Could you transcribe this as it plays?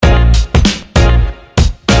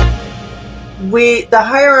the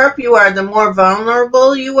higher up you are, the more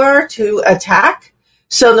vulnerable you are to attack.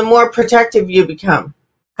 So the more protective you become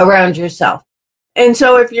around yourself. And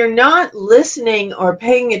so if you're not listening or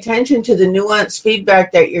paying attention to the nuanced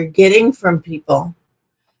feedback that you're getting from people,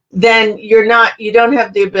 then you don't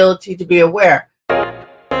have the ability to be aware.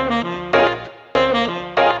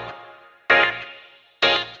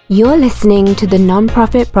 You're listening to the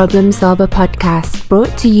Nonprofit Problem Solver podcast,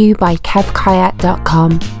 brought to you by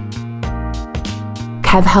KevKayat.com.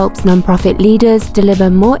 Kev helps nonprofit leaders deliver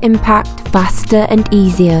more impact faster and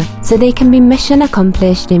easier so they can be mission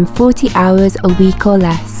accomplished in 40 hours a week or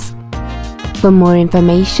less. For more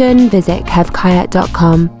information, visit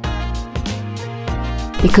KevKayat.com.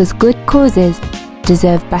 Because good causes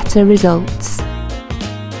deserve better results.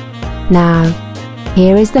 Now,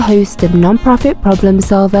 here is the host of Nonprofit Problem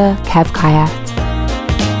Solver, Kev Kayat.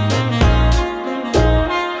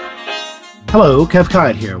 Hello, Kev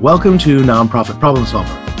Kayat here. Welcome to Nonprofit Problem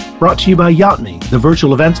Solver, brought to you by YachtMe, the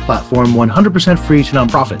virtual events platform 100% free to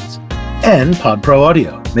nonprofits, and PodPro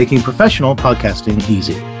Audio, making professional podcasting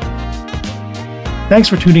easy. Thanks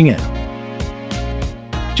for tuning in.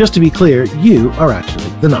 Just to be clear, you are actually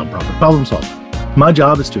the Nonprofit Problem Solver. My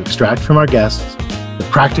job is to extract from our guests the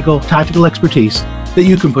practical, tactical expertise that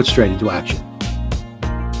you can put straight into action.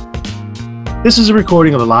 This is a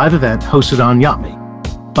recording of a live event hosted on YachtMe.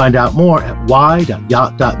 Find out more at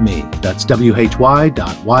y.yacht.me. That's why.yot.me.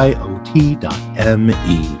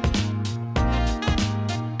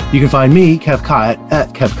 You can find me, Kev Kayat,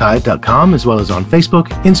 at kevkayat.com, as well as on Facebook,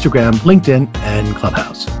 Instagram, LinkedIn, and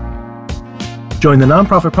Clubhouse. Join the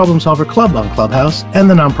Nonprofit Problem Solver Club on Clubhouse and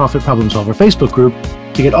the Nonprofit Problem Solver Facebook group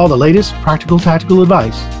to get all the latest practical, tactical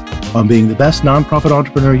advice on being the best nonprofit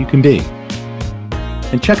entrepreneur you can be.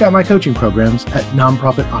 And check out my coaching programs at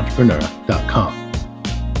nonprofitentrepreneur.com.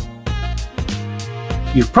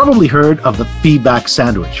 You've probably heard of the feedback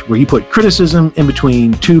sandwich, where you put criticism in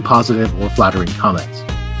between two positive or flattering comments.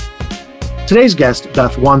 Today's guest,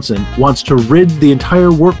 Beth Watson, wants to rid the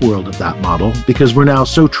entire work world of that model because we're now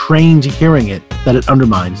so trained to hearing it that it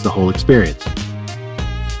undermines the whole experience.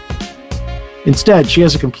 Instead, she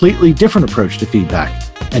has a completely different approach to feedback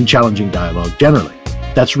and challenging dialogue generally,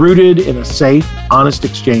 that's rooted in a safe, honest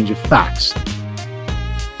exchange of facts.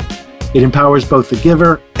 It empowers both the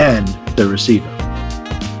giver and the receiver.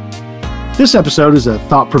 This episode is a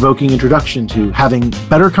thought-provoking introduction to having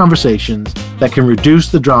better conversations that can reduce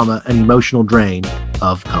the drama and emotional drain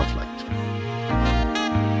of conflict.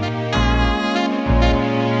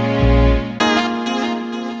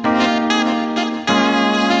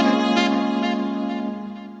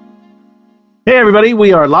 Hey everybody,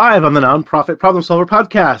 we are live on the Nonprofit Problem Solver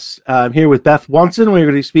podcast. I'm here with Beth Watson. We're going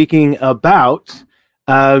to be speaking about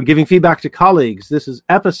giving feedback to colleagues. This is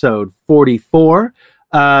episode 44.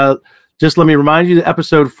 Just let me remind you that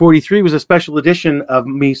episode 43 was a special edition of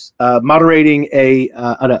me moderating a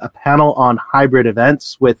panel on hybrid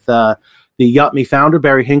events with the YachtMe founder,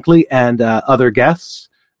 Barry Hinckley, and other guests.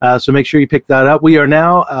 So make sure you pick that up. We are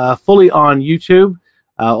now fully on YouTube.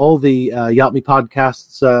 All the YachtMe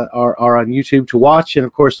podcasts are on YouTube to watch, and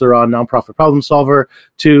of course they're on Nonprofit Problem Solver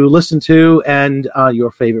to listen to, and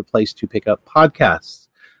your favorite place to pick up podcasts.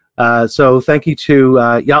 So thank you to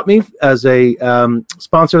YachtMe as a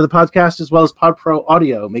sponsor of the podcast, as well as PodPro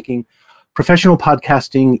Audio, making professional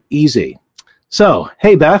podcasting easy. So,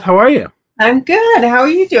 hey Beth, how are you? I'm good. How are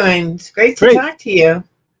you doing? It's great to talk to you.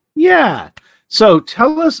 Yeah. So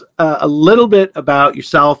tell us a little bit about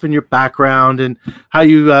yourself and your background and how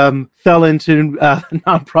you fell into the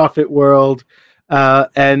nonprofit world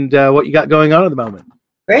and what you got going on at the moment.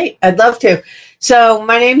 Great. I'd love to. So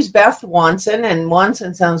my name's Beth Watson, and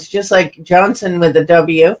Watson sounds just like Johnson with a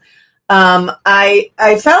W.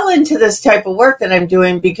 I fell into this type of work that I'm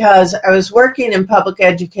doing because I was working in public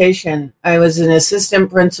education. I was an assistant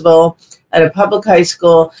principal at a public high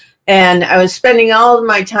school, and I was spending all of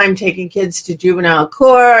my time taking kids to juvenile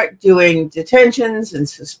court, doing detentions and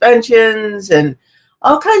suspensions and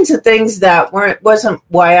all kinds of things that wasn't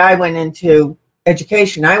why I went into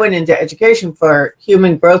education. I went into education for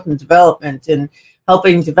human growth and development and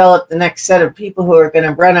helping develop the next set of people who are going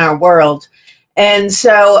to run our world. And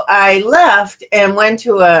so I left and went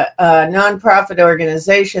to a nonprofit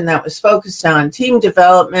organization that was focused on team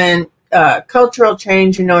development, cultural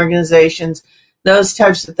change in organizations, those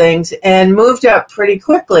types of things, and moved up pretty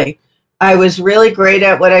quickly. I was really great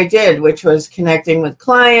at what I did, which was connecting with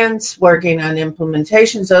clients, working on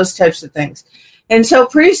implementations, those types of things. And so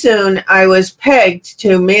pretty soon I was pegged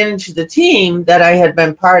to manage the team that I had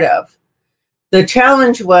been part of. The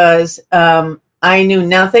challenge was I knew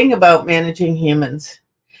nothing about managing humans.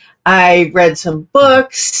 I read some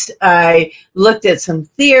books. I looked at some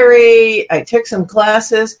theory. I took some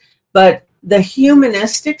classes. But the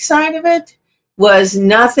humanistic side of it was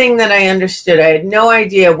nothing that I understood. I had no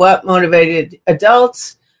idea what motivated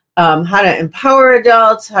adults, how to empower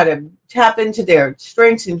adults, how to tap into their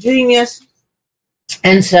strengths and genius.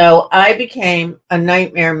 And so I became a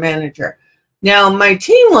nightmare manager. Now, my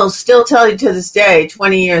team will still tell you to this day,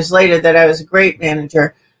 20 years later, that I was a great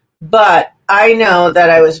manager. But I know that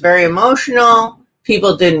I was very emotional.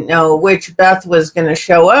 People didn't know which Beth was going to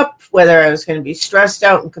show up, whether I was going to be stressed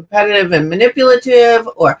out and competitive and manipulative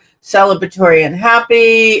or celebratory and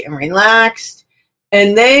happy and relaxed.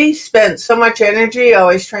 And they spent so much energy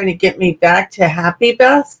always trying to get me back to happy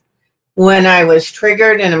Beth when I was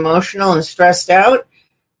triggered and emotional and stressed out.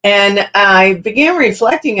 And I began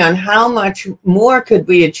reflecting on how much more could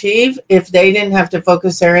we achieve if they didn't have to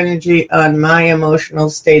focus their energy on my emotional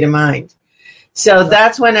state of mind. So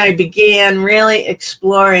that's when I began really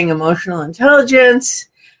exploring emotional intelligence,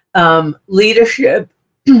 leadership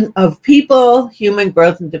of people, human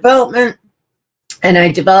growth and development. And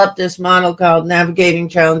I developed this model called Navigating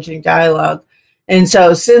Challenging Dialogue. And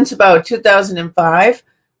so since about 2005,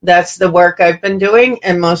 that's the work I've been doing.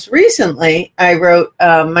 And most recently, I wrote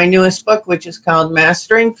my newest book, which is called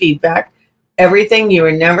Mastering Feedback, Everything You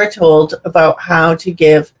Were Never Told About How to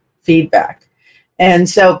Give Feedback. And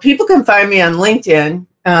so people can find me on LinkedIn,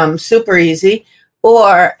 super easy,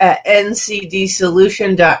 or at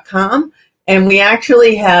ncdsolution.com. And we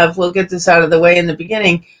actually have, we'll get this out of the way in the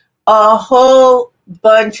beginning, a whole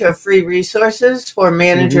bunch of free resources for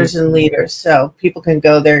managers and leaders. So people can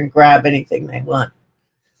go there and grab anything they want.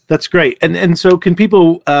 That's great. And so can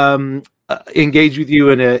people engage with you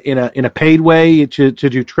in a paid way to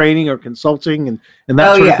do training or consulting and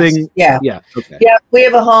that sort of thing? Yeah. Okay. Yeah. We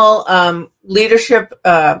have a whole leadership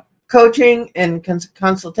coaching and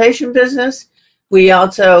consultation business. We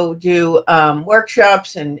also do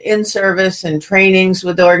workshops and in-service and trainings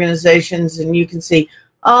with organizations, and you can see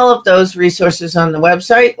all of those resources on the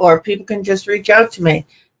website, or people can just reach out to me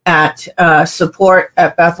at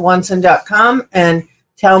support@bethwonson.com and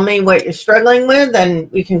tell me what you're struggling with,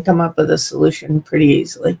 and we can come up with a solution pretty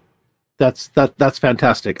easily. That's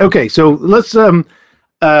fantastic. Okay, so let's go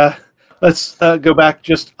back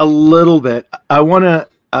just a little bit. I want to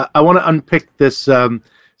unpick this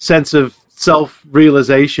sense of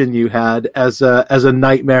self-realization you had as a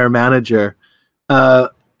nightmare manager.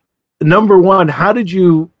 Number one, how did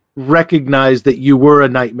you recognize that you were a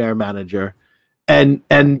nightmare manager? And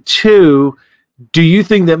two, do you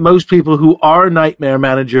think that most people who are nightmare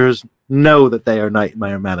managers know that they are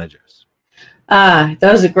nightmare managers? That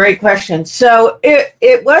was a great question. So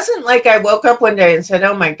it wasn't like I woke up one day and said,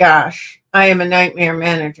 oh my gosh, I am a nightmare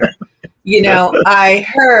manager. I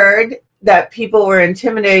heard that people were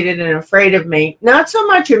intimidated and afraid of me, not so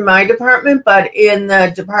much in my department, but in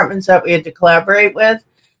the departments that we had to collaborate with,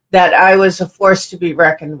 that I was a force to be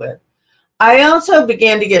reckoned with. I also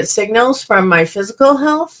began to get signals from my physical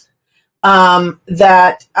health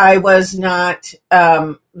that I was not,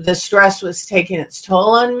 the stress was taking its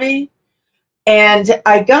toll on me. And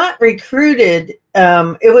I got recruited.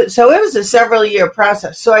 It was a several-year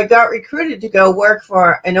process. So I got recruited to go work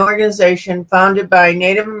for an organization founded by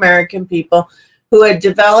Native American people who had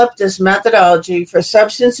developed this methodology for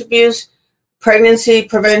substance abuse, pregnancy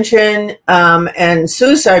prevention, and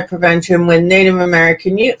suicide prevention with Native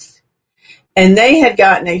American youth. And they had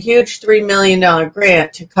gotten a huge $3 million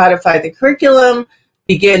grant to codify the curriculum,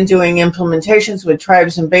 begin doing implementations with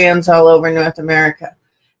tribes and bands all over North America.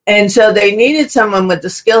 And so they needed someone with the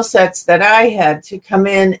skill sets that I had to come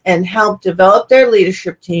in and help develop their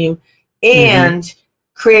leadership team and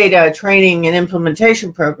create a training and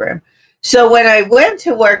implementation program. So when I went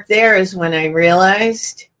to work there is when I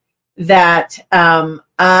realized that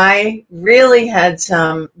I really had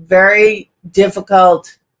some very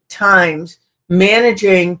difficult times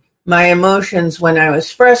managing my emotions when I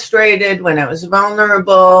was frustrated, when I was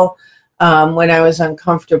vulnerable, when I was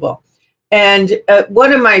uncomfortable. And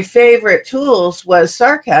one of my favorite tools was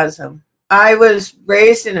sarcasm. I was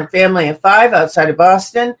raised in a family of 5 outside of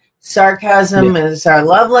Boston. Sarcasm is our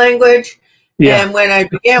love language. Yeah. And when I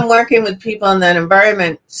began working with people in that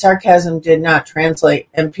environment, sarcasm did not translate.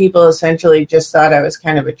 And people essentially just thought I was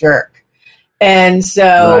kind of a jerk. And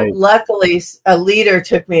so luckily, a leader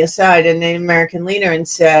took me aside, a Native American leader, and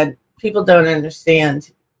said, people don't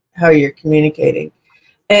understand how you're communicating.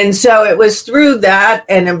 And so it was through that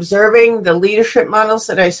and observing the leadership models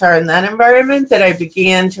that I saw in that environment that I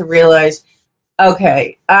began to realize,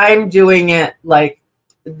 okay, I'm doing it like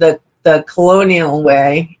the colonial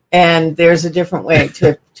way, and there's a different way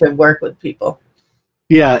to work with people.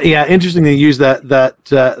 Yeah. Interesting to use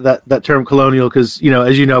that term colonial because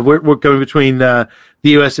as you know, we're going between the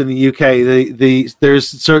U.S. and the U.K. There's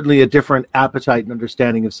certainly a different appetite and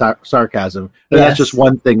understanding of sarcasm. And Yes. That's just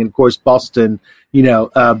one thing. And of course, Boston,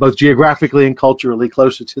 both geographically and culturally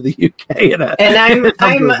closer to the U.K. in I'm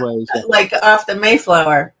number of ways. like off the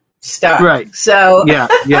Mayflower stuff. Right. So Yeah.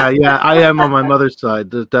 I am on my mother's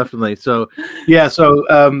side, definitely. So, yeah. So,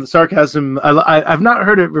 sarcasm. I've not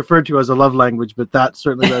heard it referred to as a love language, but that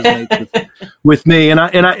certainly resonates with me. And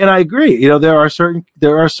I agree. There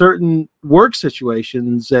are certain work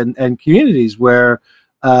situations and communities where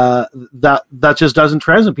that just doesn't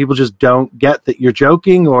translate. People just don't get that you're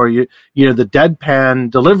joking, or the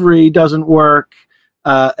deadpan delivery doesn't work.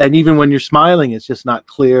 And even when you're smiling, it's just not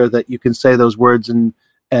clear that you can say those words and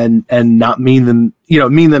not mean them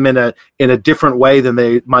in a different way than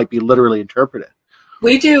they might be literally interpreted.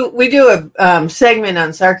 we do a segment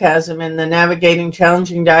on sarcasm in the Navigating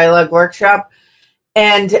Challenging Dialogue workshop,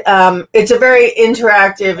 and it's a very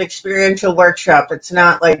interactive, experiential workshop. It's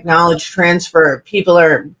not like knowledge transfer. People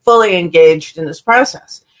are fully engaged in this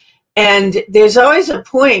process. And there's always a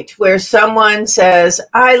point where someone says,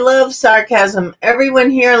 I love sarcasm. Everyone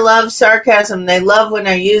here loves sarcasm. They love when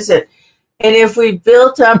I use it. And if we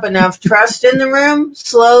built up enough trust in the room,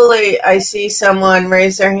 slowly I see someone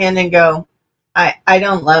raise their hand and go, I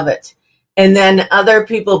don't love it. And then other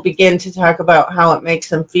people begin to talk about how it makes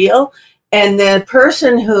them feel. And the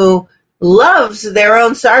person who loves their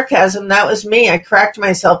own sarcasm, that was me. I cracked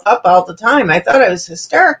myself up all the time. I thought I was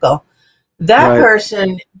hysterical. That Right.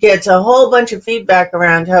 person gets a whole bunch of feedback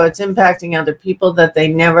around how it's impacting other people that they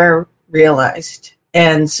never realized.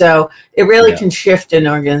 And so it really can shift an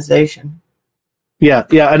organization. Yeah,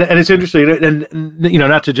 and it's interesting, and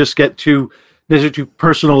not to just get too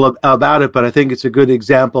personal about it, but I think it's a good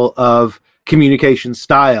example of communication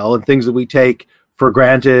style and things that we take for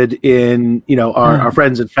granted in our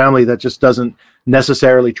friends and family that just doesn't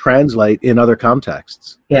necessarily translate in other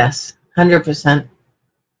contexts. Yes, 100%.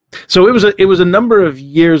 So it was a number of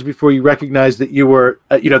years before you recognized that you were,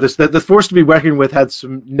 the force to be reckoned with had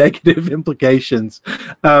some negative implications.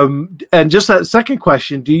 And just that second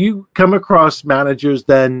question, do you come across managers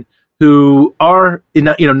then who are,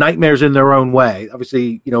 nightmares in their own way?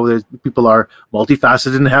 Obviously, people are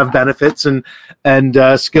multifaceted and have benefits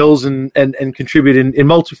and skills and contribute in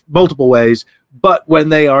multiple ways. But when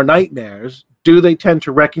they are nightmares, do they tend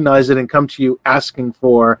to recognize it and come to you asking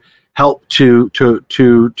for help to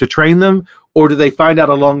train them, or do they find out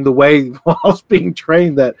along the way whilst being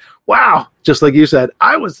trained that, wow, just like you said,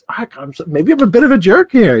 maybe I'm a bit of a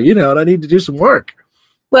jerk here, and I need to do some work?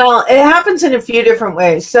 Well, it happens in a few different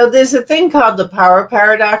ways. So there's a thing called the power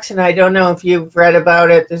paradox, and I don't know if you've read about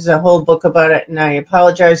it. There's a whole book about it, and I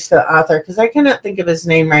apologize to the author because I cannot think of his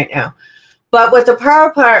name right now. But what the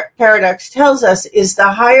power paradox tells us is the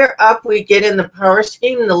higher up we get in the power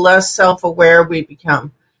scheme, the less self-aware we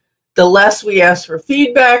become. The less we ask for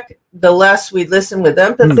feedback, the less we listen with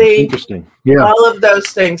empathy. Interesting. Yeah. All of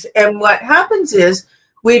those things. And what happens is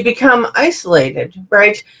we become isolated,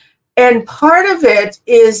 right? And part of it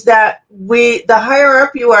is that the higher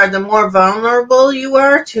up you are, the more vulnerable you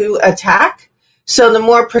are to attack. So the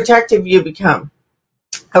more protective you become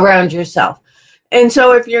around yourself. And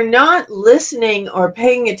so if you're not listening or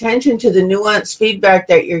paying attention to the nuanced feedback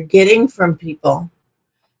that you're getting from people,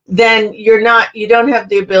 then you don't have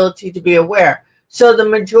the ability to be aware. So the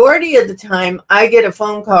majority of the time I get a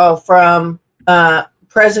phone call from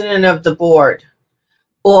president of the board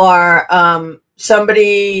or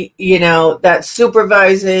somebody, that's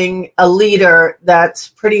supervising a leader that's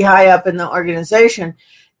pretty high up in the organization.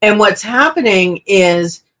 And what's happening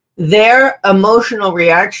is their emotional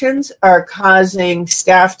reactions are causing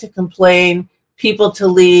staff to complain, people to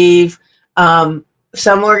leave. Some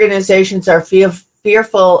organizations are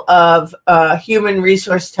fearful of human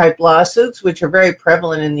resource type lawsuits, which are very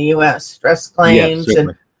prevalent in the U.S., stress claims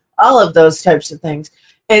and all of those types of things.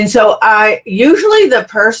 And so usually the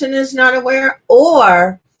person is not aware,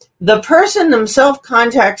 or the person themselves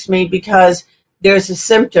contacts me because there's a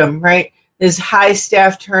symptom, right? There's high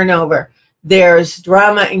staff turnover. There's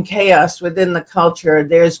drama and chaos within the culture.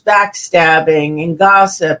 There's backstabbing and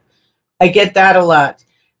gossip. I get that a lot.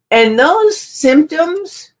 And those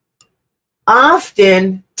symptoms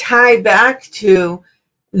often tie back to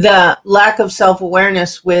the lack of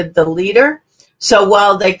self-awareness with the leader. So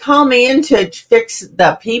while they call me in to fix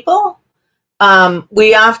the people,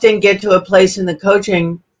 we often get to a place in the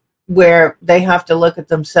coaching where they have to look at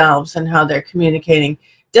themselves and how they're communicating.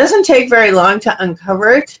 Doesn't take very long to uncover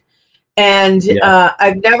it. And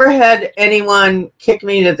I've never had anyone kick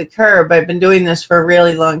me to the curb. I've been doing this for a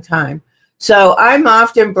really long time. So I'm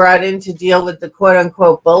often brought in to deal with the quote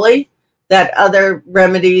unquote bully that other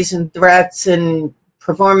remedies and threats and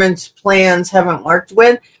performance plans haven't worked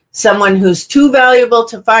with. Someone who's too valuable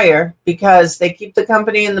to fire because they keep the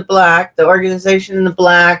company in the black, the organization in the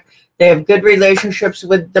black, they have good relationships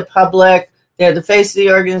with the public, they're the face of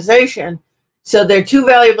the organization. So they're too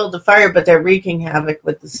valuable to fire, but they're wreaking havoc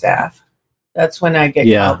with the staff. That's when I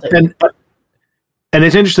get called in. And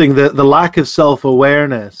it's interesting, the lack of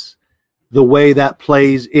self-awareness, the way that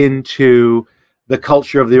plays into the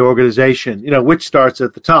culture of the organization, which starts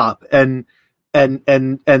at the top. And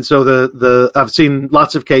so the I've seen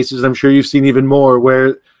lots of cases, I'm sure you've seen even more,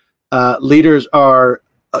 where leaders are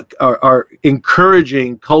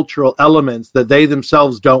encouraging cultural elements that they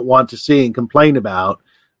themselves don't want to see and complain about.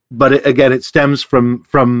 But it stems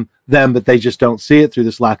from them, but they just don't see it through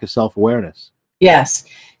this lack of self-awareness. Yes.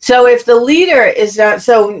 So if the leader is not,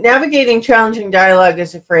 so navigating challenging dialogue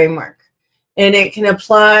is a framework, and it can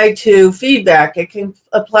apply to feedback. It can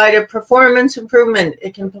apply to performance improvement.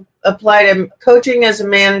 It can apply to coaching as a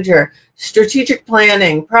manager, strategic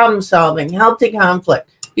planning, problem solving, healthy conflict.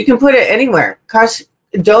 You can put it anywhere.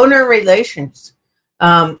 Donor relations,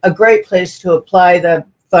 a great place to apply the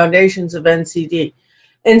foundations of NCD.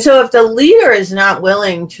 And so if the leader is not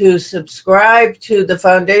willing to subscribe to the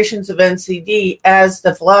foundations of NCD as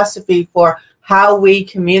the philosophy for how we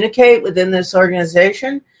communicate within this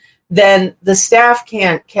organization, then the staff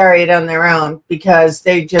can't carry it on their own because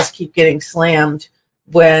they just keep getting slammed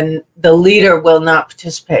when the leader will not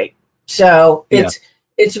participate. So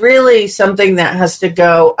it's really something that has to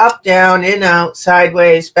go up, down, in, out,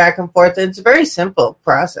 sideways, back and forth. It's a very simple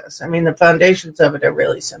process. I mean, the foundations of it are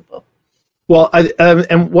really simple. Well,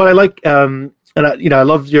 and what I like, I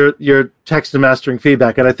love your text and mastering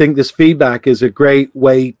feedback, and I think this feedback is a great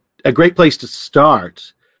place to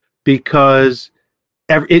start, because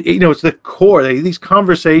it's the core. These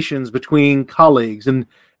conversations between colleagues and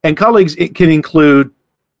colleagues, it can include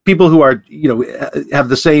people who are have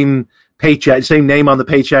the same paycheck, same name on the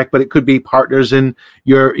paycheck, but it could be partners in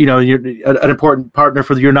you're an important partner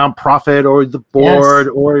for your nonprofit or the board,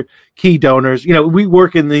 yes, or key donors. We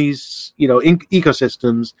work in these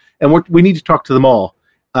ecosystems, and we need to talk to them all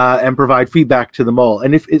and provide feedback to them all.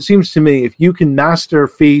 And if it seems to me, if you can master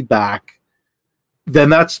feedback, then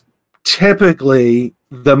that's typically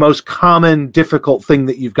the most common difficult thing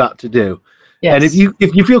that you've got to do. Yes. And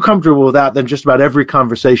if you feel comfortable with that, then just about every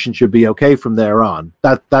conversation should be okay from there on.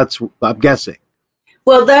 That's I'm guessing.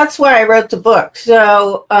 Well, that's why I wrote the book.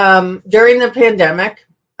 So during the pandemic,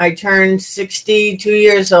 I turned 62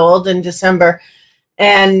 years old in December,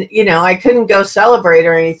 and I couldn't go celebrate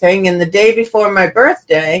or anything. And the day before my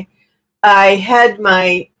birthday, I had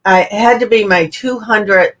to be my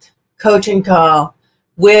 200th coaching call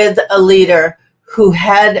with a leader who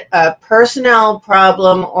had a personnel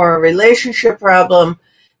problem or a relationship problem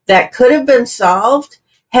that could have been solved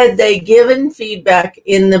had they given feedback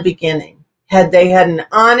in the beginning, had they had an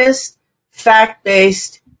honest,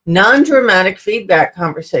 fact-based, non-dramatic feedback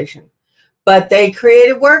conversation. But they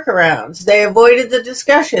created workarounds. They avoided the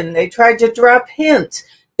discussion. They tried to drop hints.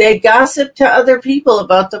 They gossiped to other people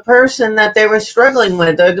about the person that they were struggling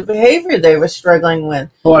with or the behavior they were struggling with.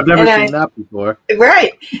 Oh, I've never seen that before.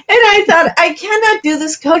 Right. And I thought, I cannot do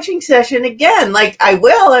this coaching session again. Like, I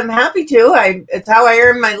will. I'm happy to. It's how I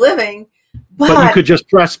earn my living. But you could just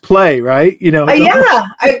press play, right? Yeah,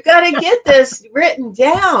 I've got to get this written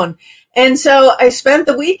down. And so I spent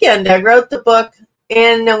the weekend. I wrote the book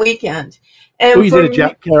in the weekend. And you did a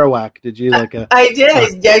Jack Kerouac. Did you I did. I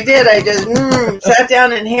did. I just sat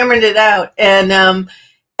down and hammered it out. And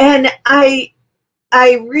I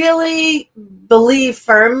really believe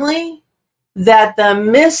firmly that the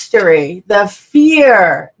mystery, the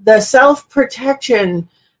fear, the self-protection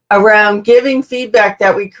around giving feedback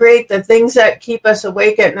that we create, the things that keep us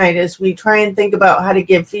awake at night as we try and think about how to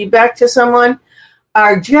give feedback to someone,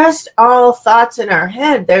 are just all thoughts in our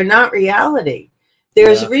head. They're not reality.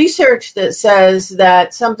 There's research that says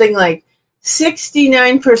that something like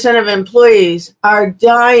 69% of employees are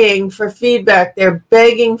dying for feedback. They're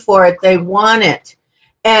begging for it. They want it.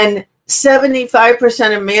 And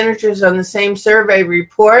 75% of managers on the same survey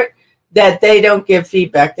report that they don't give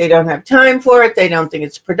feedback. They don't have time for it. They don't think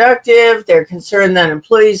it's productive. They're concerned that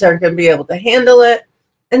employees aren't going to be able to handle it.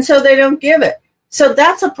 And so they don't give it. So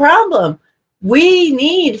that's a problem. We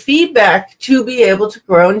need feedback to be able to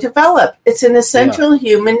grow and develop. It's an essential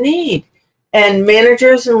human need, and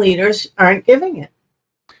managers and leaders aren't giving it.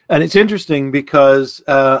 And it's interesting because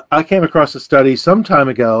I came across a study some time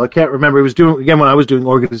ago. I can't remember. It was when I was doing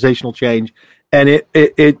organizational change, and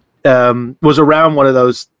it was around one of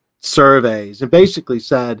those surveys, and basically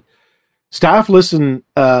said staff listen,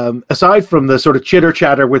 aside from the sort of chitter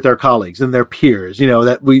chatter with their colleagues and their peers,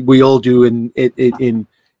 that we all do in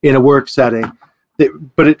a work setting.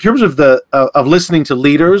 But in terms of of listening to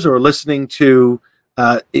leaders or listening to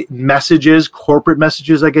messages, corporate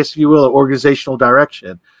messages, I guess, if you will, or organizational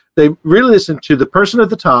direction, they really listen to the person at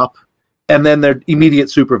the top and then their immediate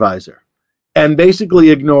supervisor, and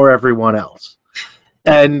basically ignore everyone else.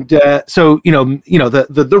 And so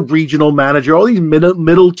the regional manager, all these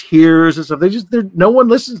middle tiers and stuff, no one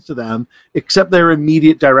listens to them except their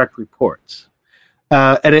immediate direct reports.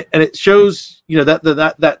 And it shows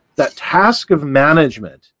that task of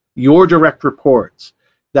management, your direct reports,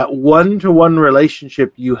 that one-to-one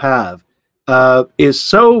relationship you have is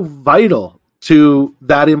so vital to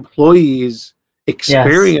that employee's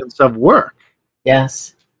experience of work.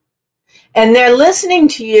 Yes. And they're listening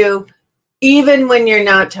to you even when you're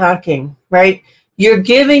not talking, right? You're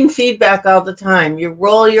giving feedback all the time. You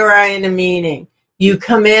roll your eye in a meeting. You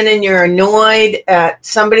come in and you're annoyed at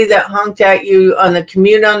somebody that honked at you on the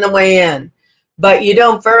commute on the way in, but you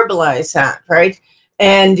don't verbalize that, right?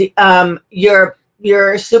 And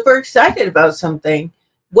you're super excited about something.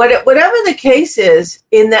 Whatever the case is,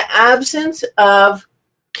 in the absence of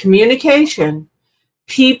communication,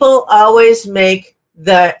 people always make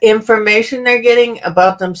the information they're getting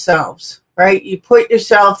about themselves, right? You put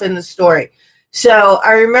yourself in the story. So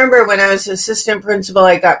I remember when I was assistant principal,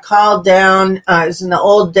 I got called down. It was in the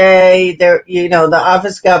old day. There, the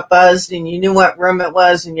office got buzzed, and you knew what room it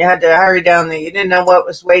was, and you had to hurry down there. You didn't know what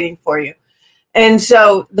was waiting for you. And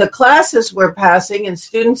so the classes were passing, and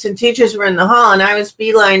students and teachers were in the hall, and I was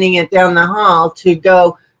beelining it down the hall to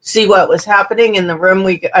go see what was happening in the room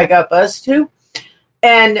I got buzzed to.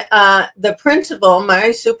 And the principal, my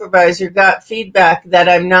supervisor, got feedback that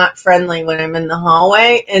I'm not friendly when I'm in the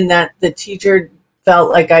hallway, and that the teacher felt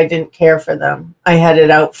like I didn't care for them. I had it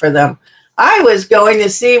out for them. I was going to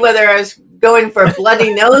see whether I was going for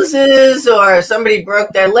bloody noses or somebody broke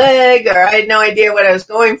their leg, or I had no idea what I was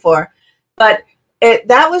going for. But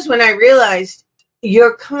that was when I realized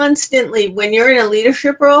you're constantly, when you're in a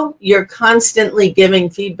leadership role, you're constantly giving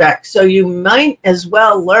feedback. So you might as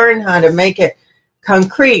well learn how to make it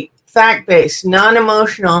concrete, fact-based,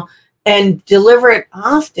 non-emotional, and deliver it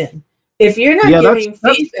often. If you're not giving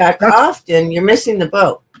feedback often, you're missing the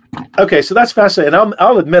boat. Okay, so that's fascinating.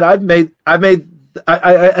 I'll admit I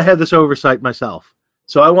had this oversight myself.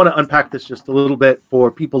 So I want to unpack this just a little bit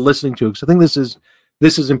for people listening to it, because I think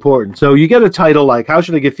this is important. So you get a title like "How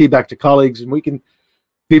should I give feedback to colleagues?" and we can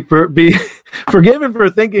be forgiven for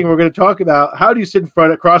thinking we're going to talk about how do you sit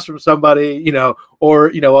across from somebody,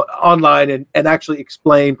 or online and actually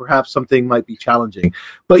explain perhaps something might be challenging.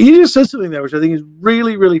 But you just said something there which I think is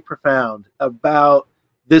really, really profound about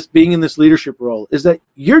this being in this leadership role, is that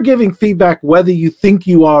you're giving feedback whether you think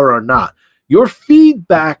you are or not. Your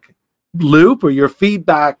feedback loop or your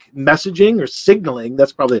feedback messaging or signaling,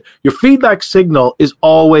 that's probably your feedback signal, is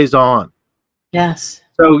always on. Yes.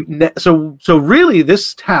 So really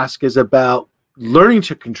this task is about learning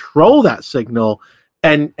to control that signal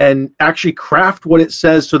and actually craft what it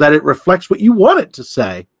says so that it reflects what you want it to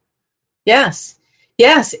say. Yes.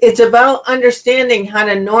 It's about understanding how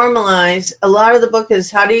to normalize. A lot of the book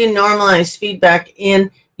is how do you normalize feedback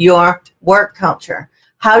in your work culture?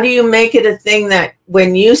 How do you make it a thing that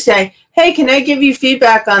when you say, hey, can I give you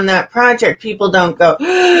feedback on that project? People don't go,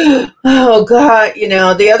 oh God,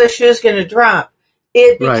 the other shoe is going to drop.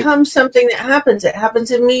 It becomes something that happens. It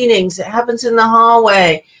happens in meetings. It happens in the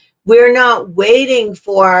hallway. We're not waiting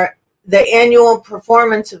for the annual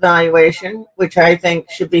performance evaluation, which I think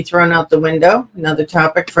should be thrown out the window. Another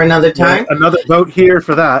topic for another time. Yeah, another vote here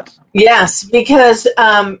for that. Yes, because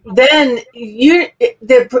then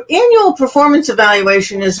the annual performance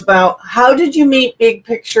evaluation is about how did you meet big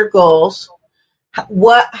picture goals?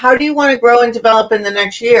 How do you want to grow and develop in the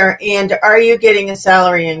next year? And are you getting a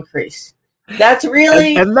salary increase? That's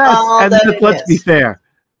really let's be fair.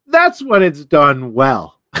 That's when it's done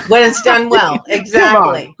well. When it's done well, exactly.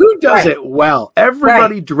 Come on. Who does it well?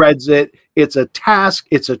 Everybody dreads it. It's a task.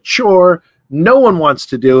 It's a chore. No one wants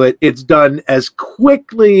to do it. It's done as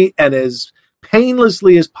quickly and as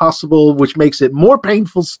painlessly as possible, which makes it more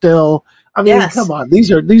painful still. I mean, come on. This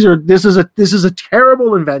is a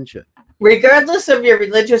terrible invention. Regardless of your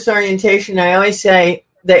religious orientation, I always say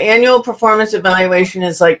the annual performance evaluation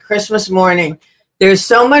is like Christmas morning. There's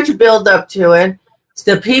so much build up to it.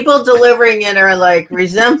 The people delivering it are like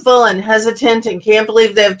resentful and hesitant and can't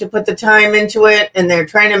believe they have to put the time into it, and they're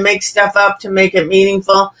trying to make stuff up to make it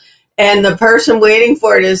meaningful. And the person waiting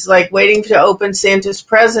for it is like waiting to open Santa's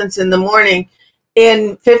presents in the morning.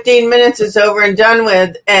 In 15 minutes, it's over and done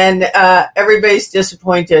with, and everybody's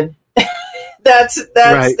disappointed. That's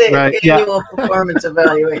Right, the right, yeah. annual performance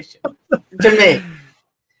evaluation to me.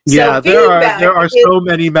 Yeah, So there are so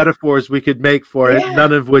many metaphors we could make for it, Yeah.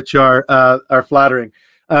 none of which are flattering.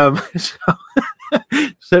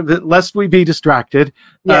 So lest we be distracted.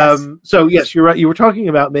 Yes. So yes, you're right. You were talking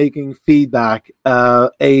about making feedback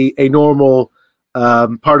a normal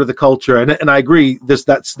part of the culture, and I agree.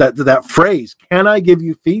 That phrase, "Can I give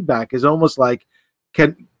you feedback?" is almost like,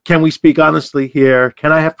 can we speak honestly here?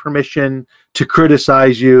 Can I have permission to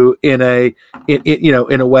criticize you in a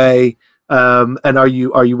way? And are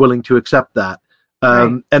you willing to accept that?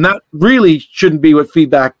 Right. And that really shouldn't be what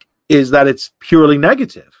feedback is. That it's purely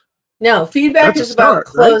negative. No, feedback That's is a start,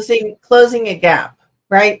 about closing a gap,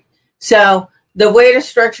 right? So the way to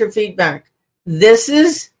structure feedback, this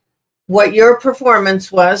is what your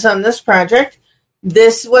performance was on this project.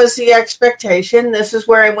 This was the expectation. This is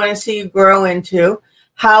where I want to see you grow into.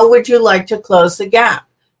 How would you like to close the gap?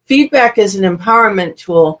 Feedback is an empowerment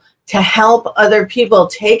tool to help other people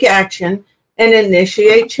take action and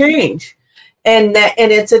initiate change. And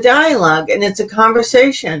it's a dialogue and it's a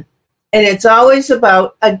conversation. And it's always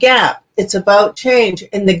about a gap. It's about change.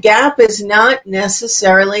 And the gap is not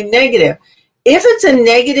necessarily negative. If it's a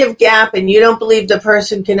negative gap and you don't believe the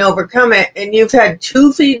person can overcome it, and you've had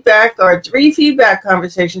 2 feedback or 3 feedback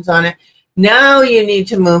conversations on it, now you need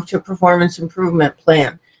to move to a performance improvement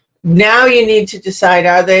plan. Now you need to decide,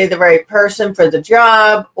 are they the right person for the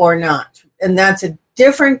job or not? And that's a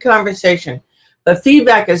different conversation. But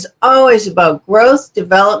feedback is always about growth,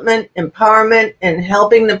 development, empowerment, and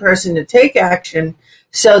helping the person to take action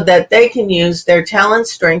so that they can use their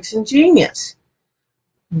talents, strengths, and genius.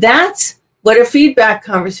 That's what a feedback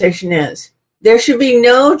conversation is. There should be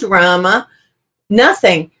no drama,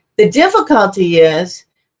 nothing. The difficulty is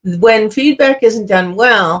when feedback isn't done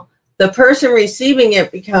well, the person receiving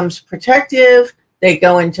it becomes protective. They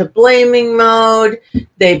go into blaming mode.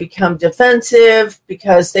 They become defensive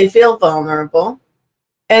because they feel vulnerable.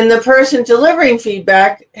 And the person delivering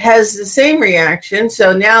feedback has the same reaction.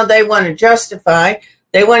 So now they want to justify.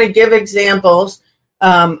 They want to give examples.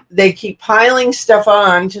 They keep piling stuff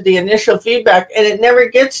on to the initial feedback, and it never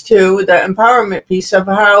gets to the empowerment piece of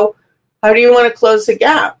how do you want to close the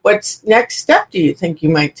gap? What's next step do you think you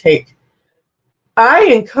might take? I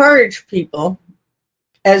encourage people,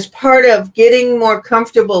 as part of getting more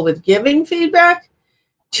comfortable with giving feedback,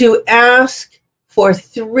 to ask for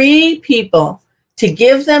 3 people to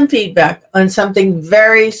give them feedback on something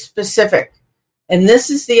very specific. And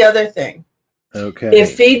this is the other thing. Okay.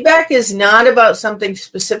 If feedback is not about something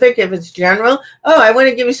specific, if it's general, I want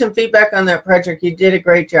to give you some feedback on that project. You did a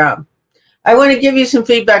great job. I want to give you some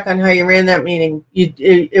feedback on how you ran that meeting.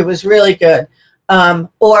 It was really good.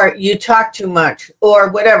 Or you talk too much, or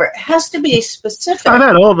whatever. It has to be specific. I've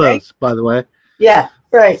had all those, right? by the way. Yeah,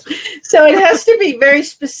 right. So it has to be very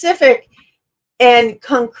specific and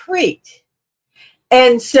concrete.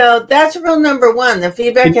 And so that's rule number 1. The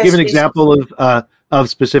feedback Can you has give to an be example of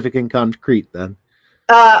specific and concrete then?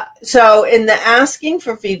 So in the asking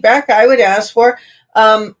for feedback, I would ask for,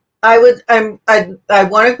 I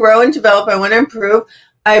want to grow and develop. I want to improve.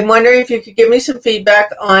 I'm wondering if you could give me some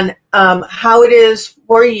feedback on how it is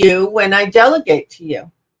for you when I delegate to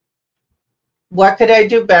you. What could I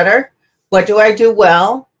do better? What do I do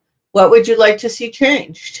well? What would you like to see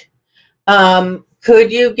changed?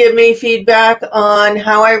 Could you give me feedback on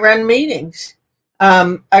how I run meetings? We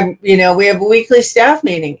have a weekly staff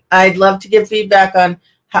meeting. I'd love to give feedback on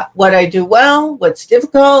what I do well, what's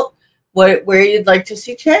difficult, where you'd like to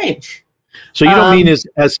see change. So you don't mean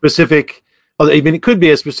as specific. I mean, it could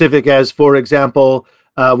be as specific as, for example,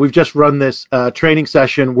 we've just run this training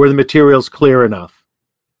session. Were the materials clear enough?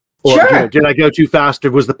 Or Sure. Did I go too fast?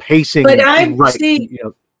 Or was the pacing But right? see,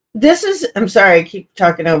 this is, I'm sorry, I keep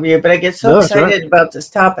talking over you, but I get so excited about this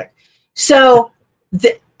topic. So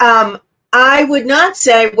I would not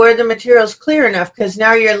say, were the materials clear enough? Because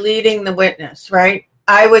now you're leading the witness, right?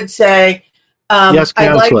 I would say, yes,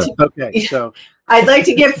 counselor. So I'd like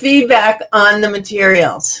to get feedback on the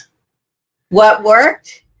materials. What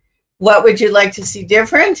worked? What would you like to see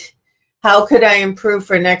different? How could I improve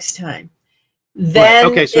for next time? Then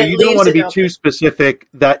right. Okay, so you don't want to be too specific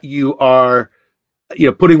that you are,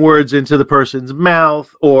 putting words into the person's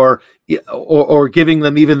mouth or giving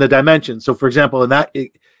them even the dimensions. So, for example, in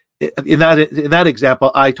that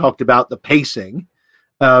example, I talked about the pacing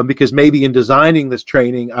because maybe in designing this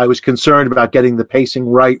training, I was concerned about getting the pacing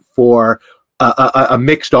right for a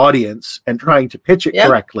mixed audience and trying to pitch it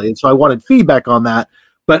correctly. And so I wanted feedback on that,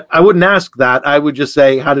 but I wouldn't ask that. I would just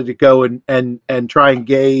say, how did it go? And try and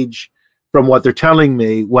gauge from what they're telling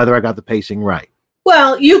me whether I got the pacing right.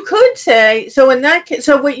 Well, you could say, so in that case,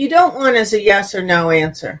 so what you don't want is a yes or no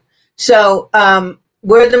answer. So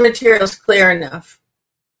were the materials clear enough?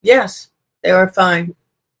 Yes, they were fine.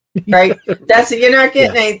 Right? You're not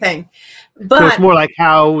getting anything. But so it's more like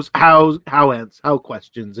how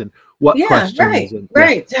questions and what questions. Right, and,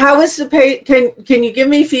 right. How is the can you give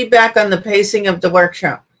me feedback on the pacing of the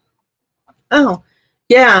workshop? Oh,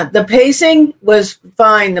 yeah, the pacing was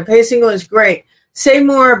fine. The pacing was great. Say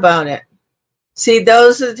more about it. See,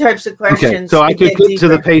 those are the types of questions. Okay, so I could get to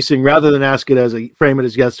the pacing rather than ask it frame it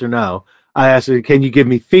as yes or no. I asked it, can you give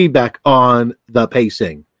me feedback on the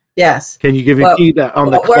pacing? Yes. Can you give me feedback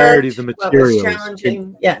on the clarity of the materials? What was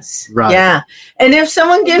challenging? Yes. Right. Yeah. And if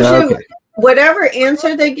someone gives you whatever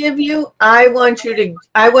answer they give you, I want you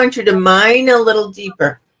to mine a little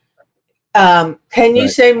deeper. Can you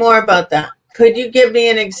say more about that? Could you give me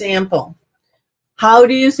an example? How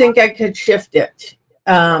do you think I could shift it?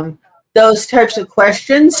 Those types of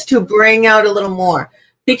questions to bring out a little more.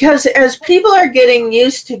 Because as people are getting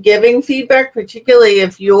used to giving feedback, particularly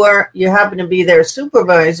if you happen to be their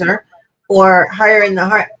supervisor or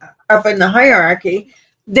up in the hierarchy,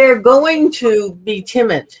 they're going to be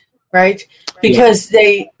timid, right? Because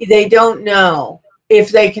they don't know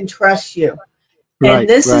if they can trust you. And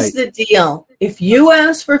this is the deal. If you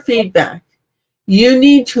ask for feedback, you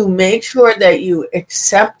need to make sure that you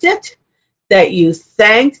accept it, that you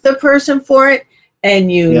thank the person for it,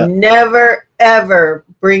 and you never, ever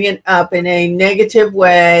bring it up in a negative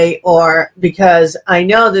way, or because I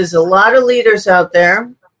know there's a lot of leaders out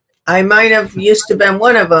there, I might have used to been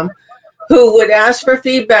one of them, who would ask for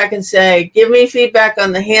feedback and say, give me feedback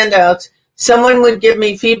on the handouts. Someone would give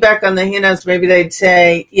me feedback on the handouts. Maybe they'd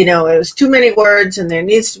say, it was too many words and there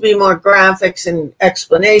needs to be more graphics and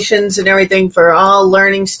explanations and everything for all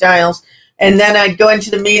learning styles. And then I'd go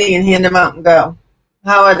into the meeting and hand them out and go,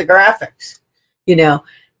 how are the graphics?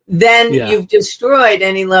 Then you've destroyed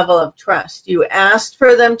any level of trust. You asked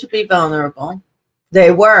for them to be vulnerable.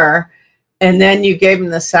 They were. And then you gave them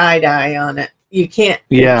the side eye on it. You can't.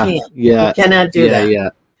 You cannot do that. Yeah.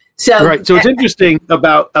 So it's interesting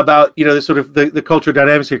about the sort of the cultural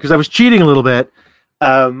dynamics here, because I was cheating a little bit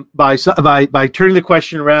by turning the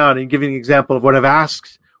question around and giving an example of what I've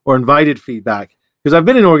asked or invited feedback. Because I've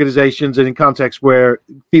been in organizations and in contexts where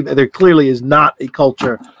there clearly is not a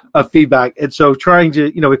culture of feedback, and so trying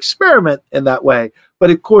to experiment in that way.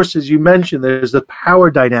 But of course, as you mentioned, there's the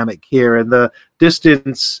power dynamic here and the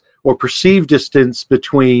distance or perceived distance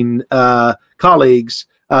between colleagues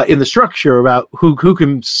in the structure about who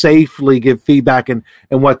can safely give feedback and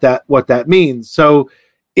what that means. So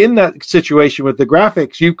in that situation with the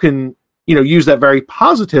graphics, you can use that very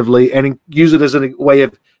positively and use it as a way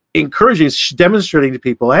of encouraging, demonstrating to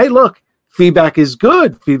people, hey, look, feedback is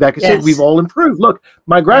good. Feedback is good. We've all improved. Look,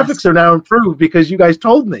 my graphics are now improved because you guys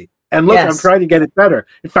told me. And look, I'm trying to get it better.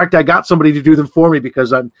 In fact, I got somebody to do them for me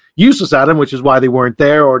because I'm useless at them, which is why they weren't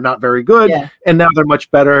there or not very good. Yeah. And now they're much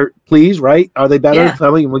better. Please, right? Are they better? Yeah.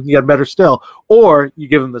 Tell me, we can get better still. Or you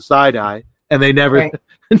give them the side eye and they never,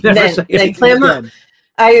 say they clam up.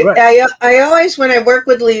 I always, when I work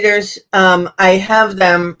with leaders, I have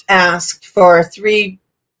them ask for 3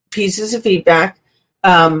 pieces of feedback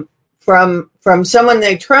from someone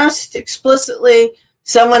they trust explicitly,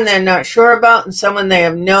 someone they're not sure about, and someone they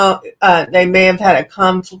may have had a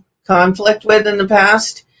conflict with in the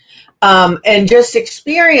past, and just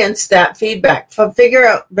experience that feedback. Figure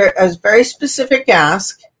out a very specific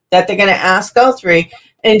ask that they're going to ask all 3,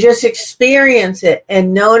 and just experience it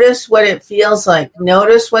and notice what it feels like.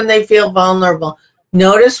 Notice when they feel vulnerable.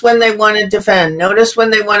 Notice when they want to defend. Notice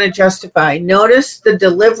when they want to justify. Notice the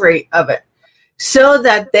delivery of it so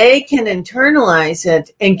that they can internalize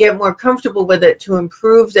it and get more comfortable with it to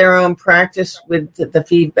improve their own practice with the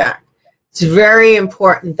feedback. It's very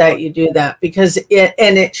important that you do that because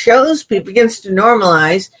it shows people, begins to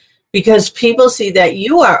normalize because people see that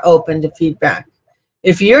you are open to feedback.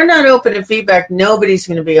 If you're not open to feedback, nobody's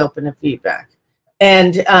going to be open to feedback.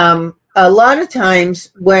 And a lot of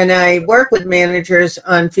times when I work with managers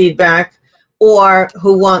on feedback or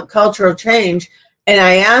who want cultural change, and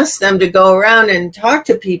I ask them to go around and talk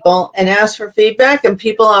to people and ask for feedback, and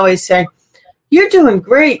people always say, you're doing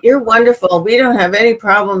great. You're wonderful. We don't have any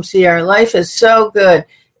problems here. Life is so good.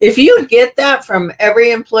 If you get that from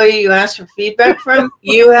every employee you ask for feedback from,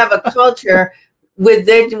 you have a culture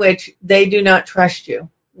within which they do not trust you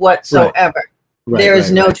whatsoever. There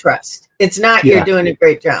is no trust. It's not you're doing a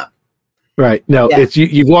great job. Right. No, it's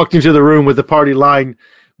you've walked into the room with the party line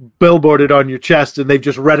billboarded on your chest and they've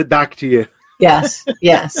just read it back to you. Yes.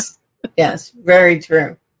 Very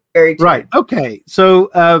true. Very true. Right. Okay. So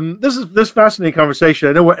this fascinating conversation.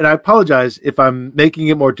 I know, and I apologize if I'm making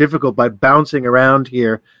it more difficult by bouncing around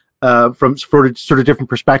here from sort of different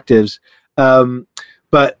perspectives.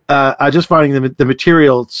 But I just finding the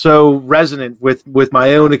material so resonant with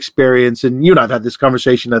my own experience. And you and I've had this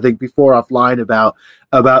conversation, I think, before offline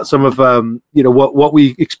about some of what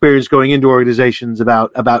we experience going into organizations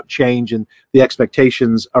about change and the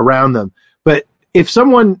expectations around them. But if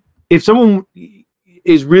someone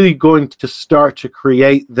is really going to start to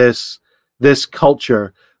create this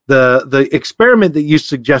culture, the experiment that you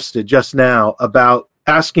suggested just now about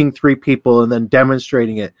asking 3 people and then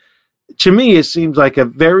demonstrating it, to me, it seems like a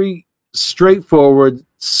very straightforward,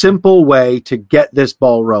 simple way to get this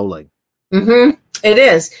ball rolling. Mm-hmm. It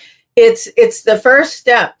is. It's the first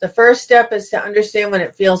step. The first step is to understand what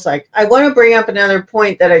it feels like. I want to bring up another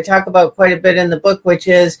point that I talk about quite a bit in the book, which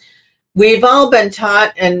is we've all been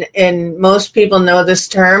taught, and most people know this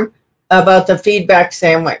term, about the feedback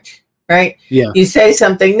sandwich, right? Yeah. You say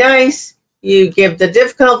something nice, you give the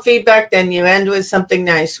difficult feedback, then you end with something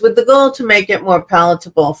nice with the goal to make it more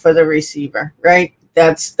palatable for the receiver, right?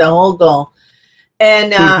 That's the whole goal.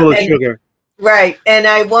 And, sugar. Right. And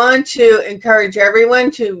I want to encourage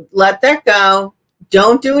everyone to let that go.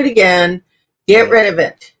 Don't do it again. Get rid of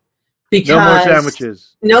it. Because no more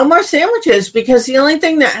sandwiches. No more sandwiches, because the only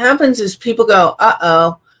thing that happens is people go,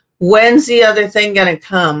 uh-oh, when's the other thing going to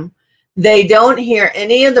come? They don't hear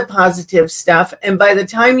any of the positive stuff. And by the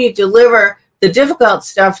time you deliver the difficult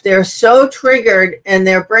stuff, they're so triggered and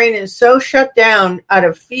their brain is so shut down out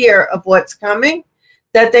of fear of what's coming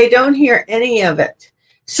that they don't hear any of it.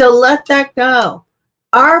 So let that go.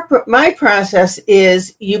 My process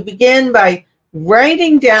is you begin by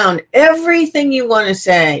writing down everything you want to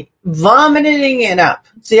say, vomiting it up.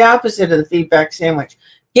 It's the opposite of the feedback sandwich.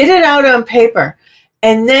 Get it out on paper.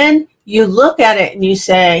 And then you look at it and you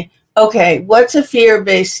say, okay, what's a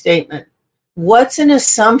fear-based statement? What's an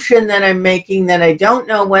assumption that I'm making that I don't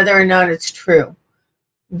know whether or not it's true?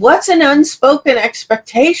 What's an unspoken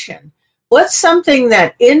expectation? What's something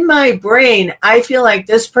that in my brain I feel like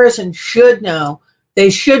this person should know, they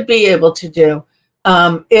should be able to do?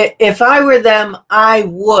 If I were them, I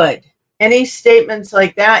would. Any statements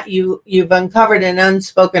like that, you've uncovered an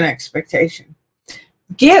unspoken expectation.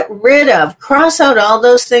 Get rid of, cross out all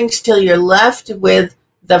those things till you're left with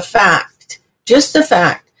the fact, just the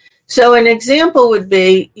fact. So an example would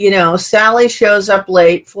be, Sally shows up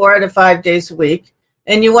late 4 out of 5 days a week,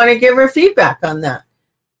 and you want to give her feedback on that.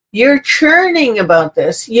 You're churning about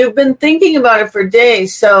this. You've been thinking about it for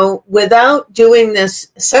days. So without doing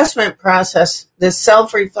this assessment process, this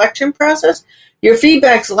self-reflection process, your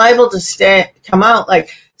feedback's liable to come out like,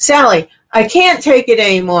 Sally, I can't take it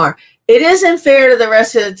anymore. It isn't fair to the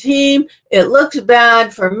rest of the team. It looks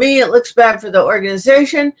bad for me. It looks bad for the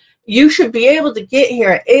organization. You should be able to get here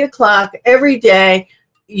at 8 o'clock every day.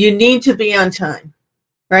 You need to be on time,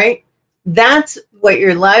 right? That's what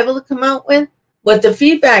you're liable to come out with. What the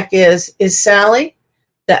feedback is Sally,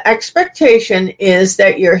 the expectation is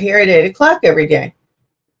that you're here at 8 o'clock every day.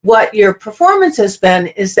 What your performance has been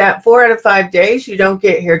is that 4 out of 5 days, you don't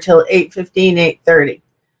get here till 8:15, 8:30.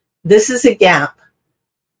 This is a gap.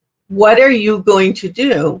 What are you going to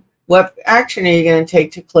do? What action are you going to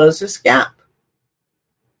take to close this gap?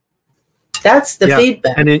 That's the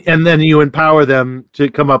feedback. And then you empower them to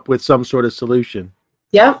come up with some sort of solution.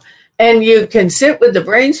 Yep. And you can sit with the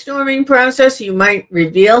brainstorming process. You might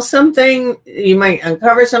reveal something. You might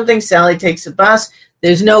uncover something. Sally takes a bus.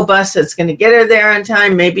 There's no bus that's going to get her there on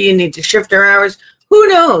time. Maybe you need to shift her hours. Who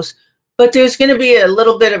knows? But there's going to be a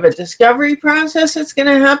little bit of a discovery process that's going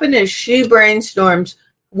to happen as she brainstorms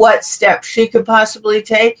what steps she could possibly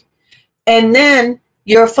take. And then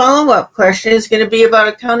your follow-up question is going to be about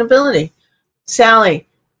accountability. Sally,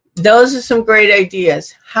 those are some great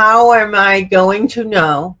ideas. How am I going to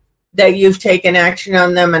know that you've taken action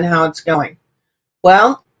on them and how it's going?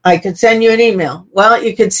 Well, I could send you an email. Well,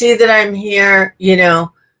 you could see that I'm here,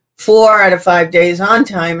 4 out of 5 days on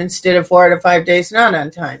time instead of 4 out of 5 days not on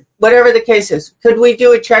time. Whatever the case is. Could we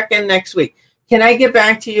do a check-in next week? Can I get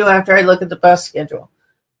back to you after I look at the bus schedule?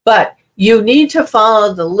 But you need to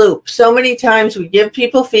follow the loop. So many times we give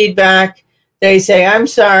people feedback. They say, I'm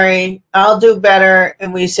sorry, I'll do better.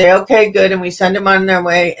 And we say, okay, good. And we send them on their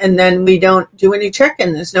way. And then we don't do any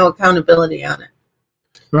check-in. There's no accountability on it.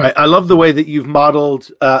 Right. I love the way that you've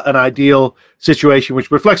modeled an ideal situation,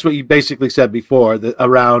 which reflects what you basically said before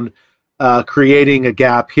around creating a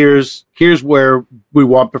gap. Here's where we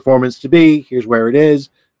want performance to be. Here's where it is.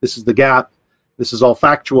 This is the gap. This is all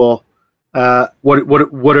factual. what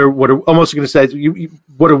are almost going to say,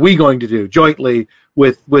 what are we going to do jointly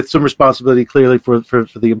with some responsibility clearly for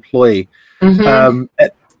the employee. And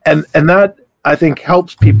that, I think,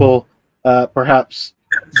 helps people perhaps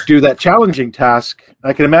do that challenging task.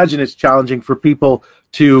 I can imagine it's challenging for people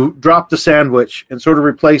to drop the sandwich and sort of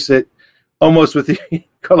replace it almost with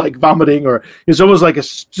like vomiting, or it's almost like a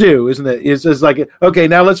stew, isn't it? It's like, okay,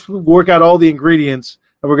 now let's work out all the ingredients,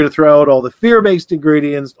 and we're going to throw out all the fear-based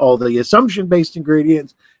ingredients, all the assumption-based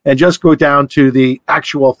ingredients, and just go down to the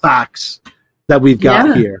actual facts that we've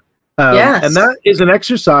got here. Yes. And that is an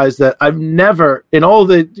exercise that I've never, in all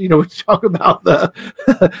the, we talk about the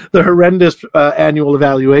the horrendous annual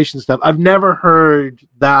evaluation stuff, I've never heard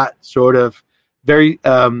that sort of very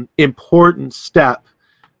important step,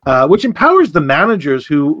 which empowers the managers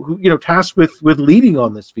who tasked with leading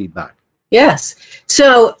on this feedback. Yes.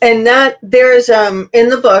 So, and that there's in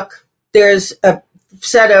the book, there's a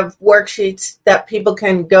set of worksheets that people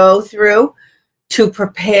can go through to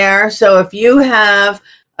prepare. So if you have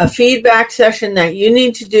a feedback session that you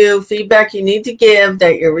need to do, feedback you need to give,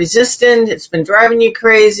 that you're resistant, it's been driving you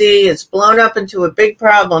crazy, it's blown up into a big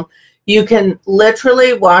problem, you can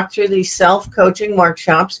literally walk through these self-coaching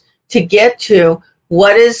workshops to get to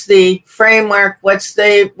what is the framework, what's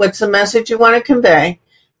the message you want to convey,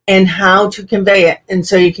 and how to convey it. And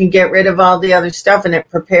so you can get rid of all the other stuff, and it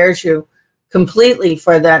prepares you completely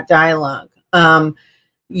for that dialogue.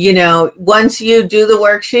 Once you do the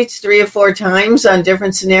worksheets 3 or 4 times on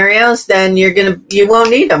different scenarios, then you won't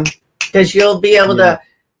need them, because you'll be able to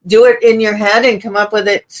do it in your head and come up with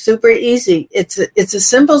it super easy. It's a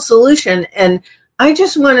simple solution. And I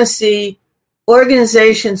just want to see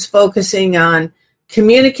organizations focusing on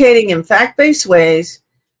communicating in fact-based ways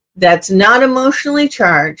that's not emotionally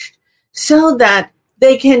charged, so that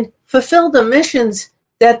they can fulfill the missions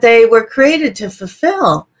that they were created to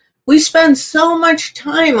fulfill. We spend so much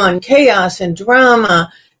time on chaos and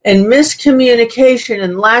drama and miscommunication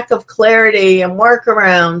and lack of clarity and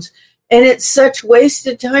workarounds. And it's such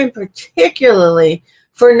wasted time, particularly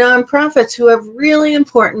for nonprofits who have really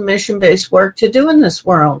important mission-based work to do in this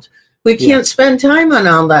world. We can't spend time on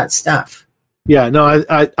all that stuff. Yeah, no,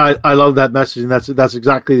 I love that message, and that's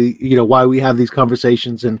exactly why we have these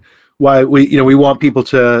conversations, and why we want people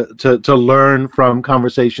to learn from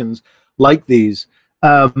conversations like these.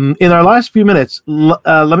 In our last few minutes,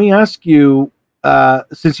 let me ask you,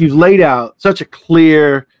 since you've laid out such a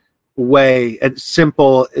clear way and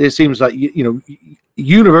simple, it seems like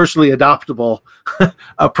universally adoptable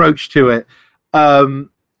approach to it.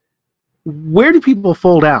 Where do people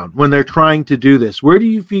fall down when they're trying to do this? Where do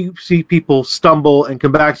you see people stumble and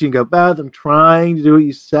come back to you and go, Beth, I'm trying to do what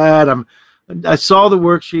you said. I saw the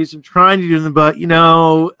worksheets. I'm trying to do them, but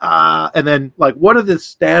and then what are the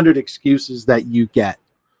standard excuses that you get?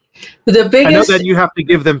 The biggest, I know that you have to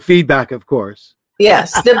give them feedback, of course.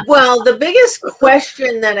 Yes. The biggest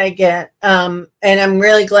question that I get, and I'm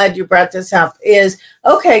really glad you brought this up, is,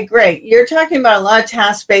 okay, great. You're talking about a lot of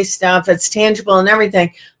task-based stuff. It's tangible and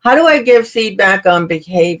everything. How do I give feedback on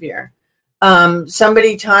behavior?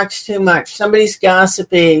 Somebody talks too much. Somebody's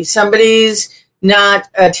gossipy. Somebody's not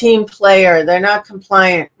a team player. They're not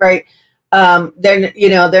compliant, right?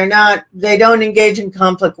 They don't engage in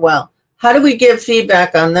conflict well. How do we give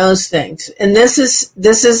feedback on those things? And this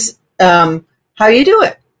is how you do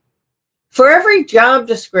it. For every job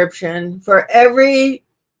description, for every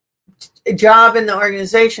job in the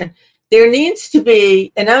organization, there needs to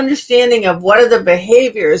be an understanding of what are the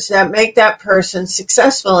behaviors that make that person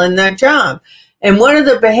successful in that job. And what are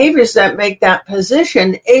the behaviors that make that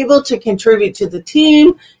position able to contribute to the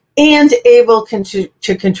team and able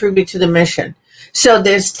to contribute to the mission. So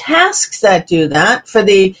there's tasks that do that. For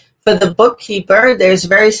the bookkeeper, there's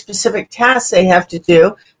very specific tasks they have to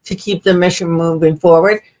do to keep the mission moving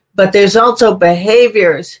forward. But there's also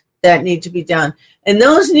behaviors that need to be done. And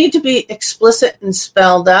those need to be explicit and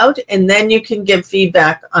spelled out, and then you can give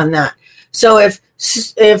feedback on that. So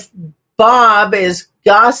if Bob is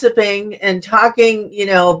gossiping and talking,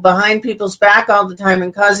 behind people's back all the time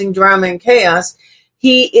and causing drama and chaos,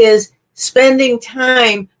 he is spending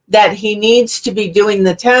time that he needs to be doing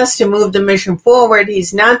the task to move the mission forward.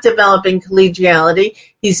 He's not developing collegiality.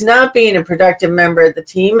 He's not being a productive member of the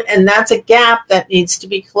team, and that's a gap that needs to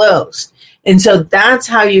be closed. And so that's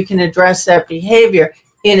how you can address that behavior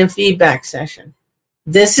in a feedback session.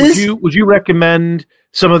 Would you recommend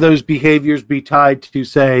some of those behaviors be tied to,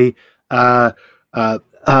 say, the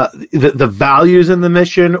values in the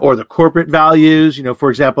mission, or the corporate values, for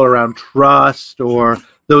example, around trust or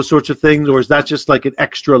those sorts of things? Or is that just like an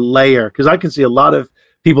extra layer? Because I can see a lot of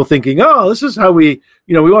people thinking, oh, this is how we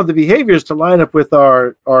want the behaviors to line up with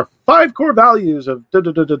our 5 core values of da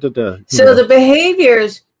da da da da da. So the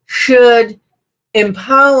behaviors should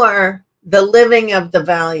empower the living of the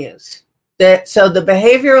values. So the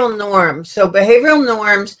behavioral norms. So behavioral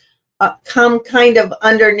norms come kind of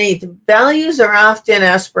underneath. Values are often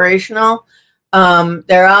aspirational.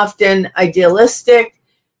 They're often idealistic.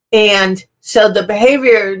 And so the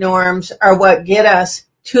behavior norms are what get us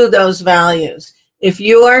to those values. If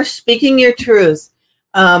you are speaking your truth,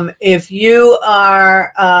 if you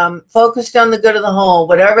are focused on the good of the whole,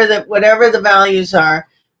 whatever the values are,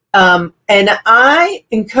 and I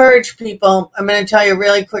encourage people, I'm going to tell you a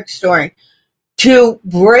really quick story, to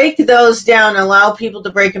break those down, allow people to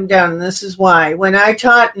break them down. And this is why. When I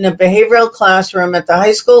taught in a behavioral classroom at the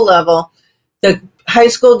high school level, the high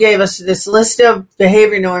school gave us this list of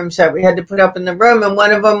behavior norms that we had to put up in the room, and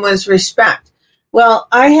one of them was respect. Well,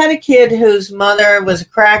 I had a kid whose mother was a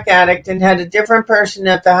crack addict and had a different person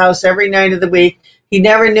at the house every night of the week. He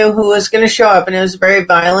never knew who was going to show up, and it was a very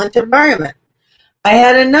violent environment. I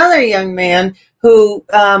had another young man who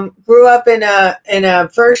grew up in a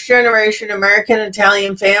first-generation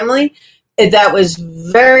American-Italian family that was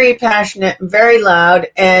very passionate and very loud,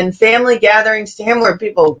 and family gatherings to him were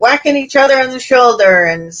people whacking each other on the shoulder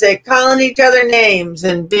and calling each other names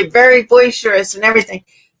and be very boisterous and everything.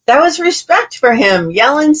 That was respect for him,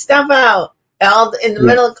 yelling stuff out in the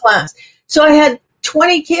middle of class. So I had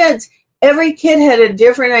 20 kids. Every kid had a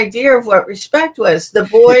different idea of what respect was. The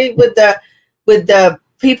boy with the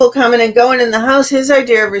people coming and going in the house, his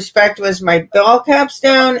idea of respect was my ball cap's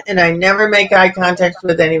down and I never make eye contact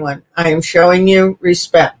with anyone. I am showing you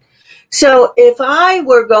respect. So if I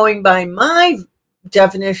were going by my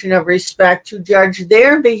definition of respect to judge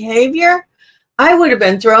their behavior, I would have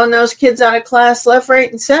been throwing those kids out of class left, right,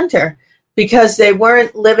 and center because they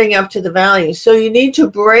weren't living up to the values. So you need to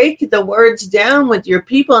break the words down with your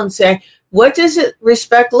people and say, what does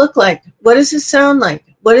respect look like? What does it sound like?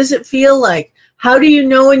 What does it feel like? How do you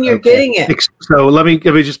know when you're getting it? So let me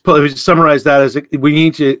just summarize that as we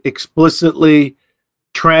need to explicitly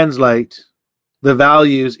translate the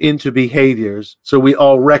values into behaviors so we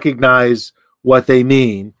all recognize what they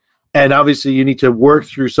mean. And obviously you need to work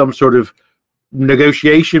through some sort of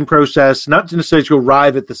negotiation process, not to necessarily to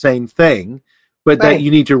arrive at the same thing, but that you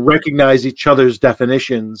need to recognize each other's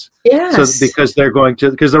definitions. Yes. So because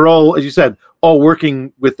they're all, as you said, all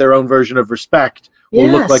working with their own version of respect will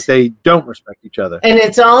look like they don't respect each other. And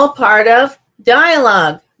it's all part of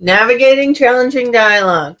dialogue, navigating challenging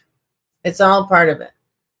dialogue. It's all part of it.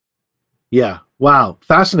 Yeah. Wow.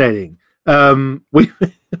 Fascinating. We've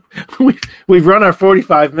run our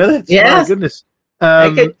 45 minutes. Yes. My goodness.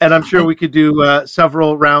 And I'm sure we could do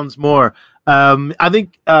several rounds more. I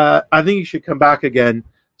think you should come back again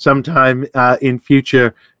sometime in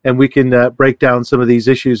future, and we can break down some of these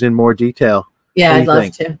issues in more detail. Yeah, I'd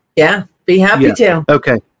love to. Yeah, be happy to.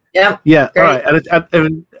 Okay. Yeah. Yeah. Great. All right.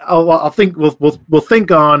 And I'll think we'll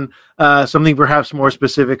think on something perhaps more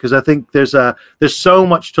specific because I think there's so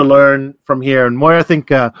much to learn from here. And more, I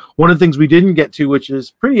think one of the things we didn't get to, which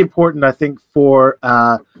is pretty important, I think, for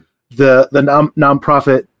the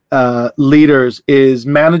nonprofit leaders, is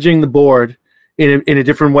managing the board in a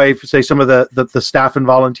different way for, say, some of the staff and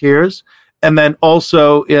volunteers, and then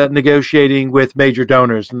also negotiating with major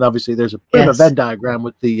donors. And obviously, there's a bit of a Venn diagram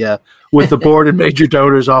with the board and major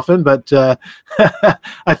donors often. But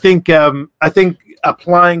I think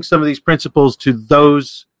applying some of these principles to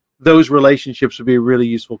those relationships would be a really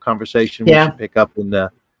useful conversation we should pick up in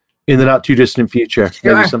the not too distant future,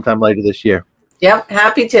 maybe sometime later this year. Yep,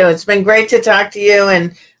 happy to. It's been great to talk to you,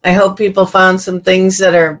 and I hope people found some things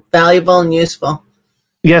that are valuable and useful.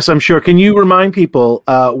 Yes, I'm sure. Can you remind people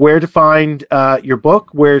where to find your book,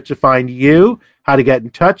 where to find you, how to get in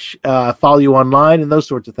touch, follow you online, and those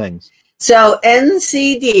sorts of things? So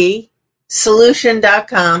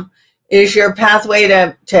ncdsolution.com is your pathway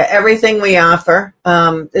to everything we offer.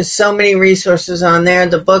 There's so many resources on there.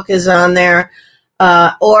 The book is on there.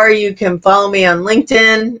 Or you can follow me on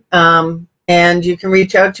LinkedIn. And you can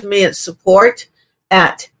reach out to me at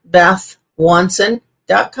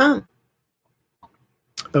support@bethwanson.com.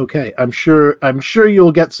 Okay, I'm sure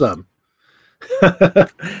you'll get some.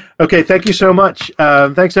 Okay, thank you so much.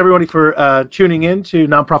 Thanks everybody for tuning in to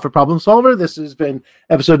Nonprofit Problem Solver. This has been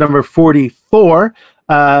episode number 44.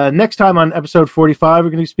 Next time on episode 45, we're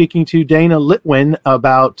going to be speaking to Dana Litwin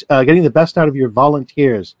about getting the best out of your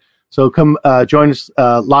volunteers. So come join us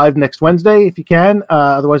live next Wednesday if you can.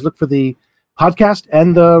 Otherwise, look for the podcast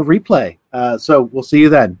and the replay. So we'll see you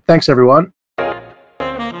then. Thanks, everyone.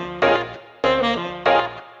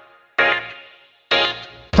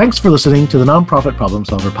 Thanks for listening to the Nonprofit Problem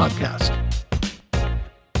Solver podcast.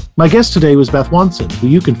 My guest today was Beth Watson, who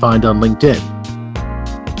you can find on LinkedIn.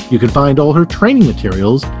 You can find all her training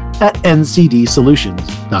materials at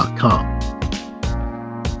ncdsolutions.com.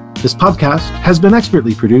 This podcast has been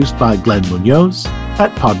expertly produced by Glenn Munoz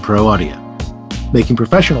at PodPro Audio, making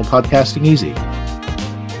professional podcasting easy.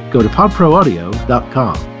 Go to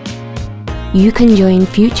podproaudio.com. You can join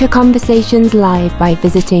future conversations live by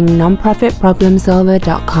visiting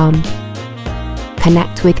nonprofitproblemsolver.com.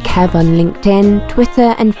 Connect with Kev on LinkedIn,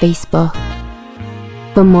 Twitter, and Facebook.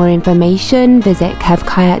 For more information, visit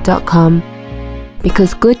kevkayat.com,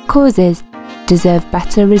 because good causes deserve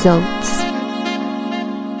better results.